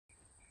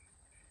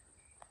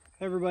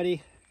Hi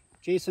everybody,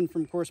 Jason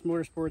from Course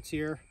Motorsports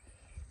here.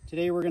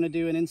 Today we're going to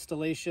do an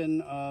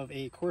installation of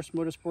a Course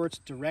Motorsports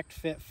direct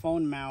fit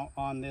phone mount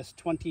on this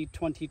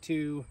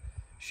 2022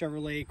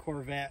 Chevrolet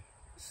Corvette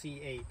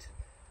C8.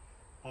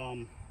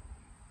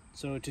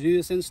 So to do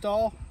this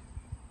install,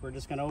 we're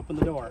just going to open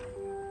the door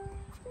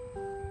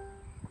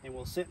and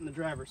we'll sit in the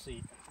driver's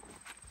seat.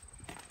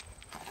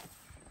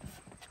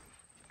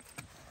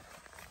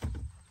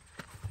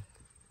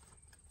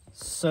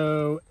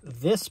 So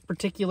this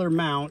particular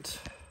mount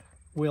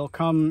will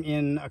come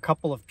in a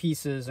couple of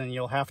pieces and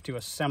you'll have to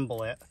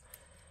assemble it,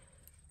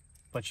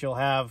 but you'll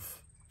have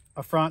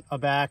a front, a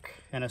back,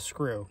 and a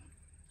screw.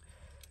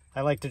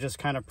 I like to just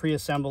kind of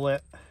pre-assemble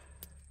it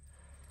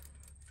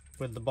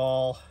with the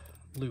ball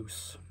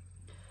loose.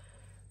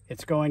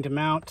 It's going to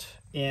mount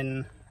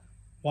in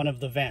one of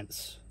the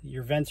vents.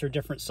 Your vents are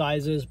different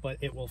sizes, but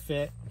it will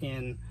fit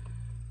in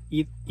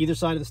either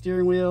side of the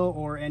steering wheel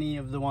or any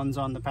of the ones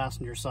on the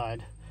passenger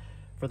side.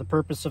 For the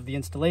purpose of the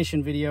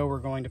installation video, we're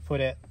going to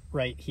put it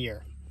right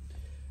here.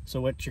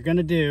 So what you're going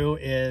to do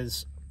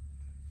is,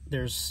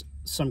 there's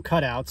some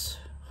cutouts,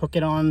 hook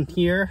it on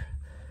here,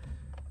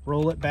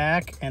 roll it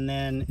back, and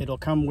then it'll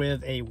come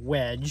with a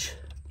wedge.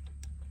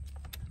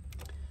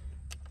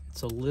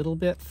 It's a little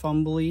bit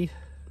fumbly.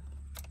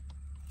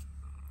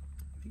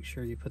 Make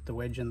sure you put the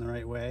wedge in the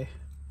right way.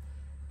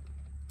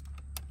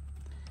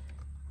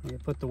 You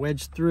put the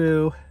wedge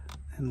through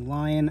and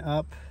line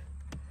up,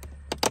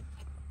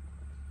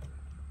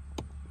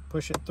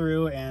 push it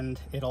through, and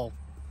it'll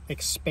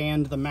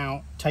expand the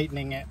mount,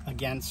 tightening it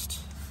against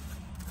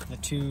the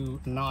two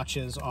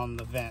notches on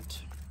the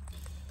vent.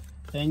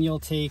 Then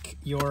you'll take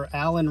your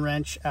Allen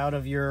wrench out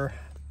of your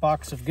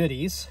box of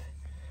goodies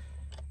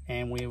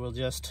and we will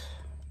just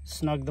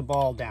snug the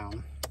ball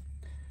down.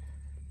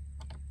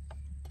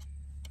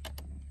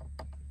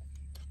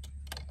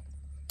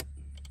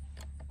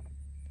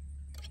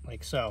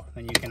 Like so.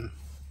 Then you can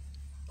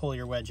pull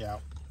your wedge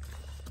out.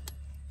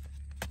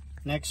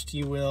 Next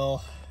you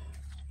will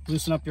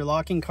loosen up your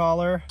locking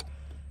collar,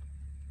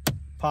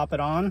 pop it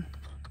on,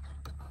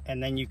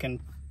 and then you can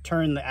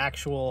turn the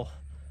actual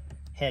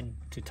head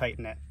to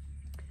tighten it.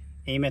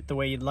 Aim it the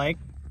way you'd like.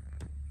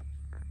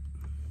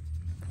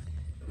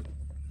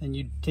 Then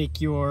you take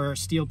your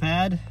steel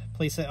pad,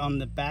 place it on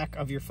the back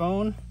of your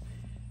phone,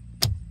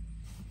 and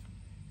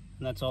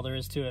that's all there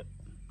is to it.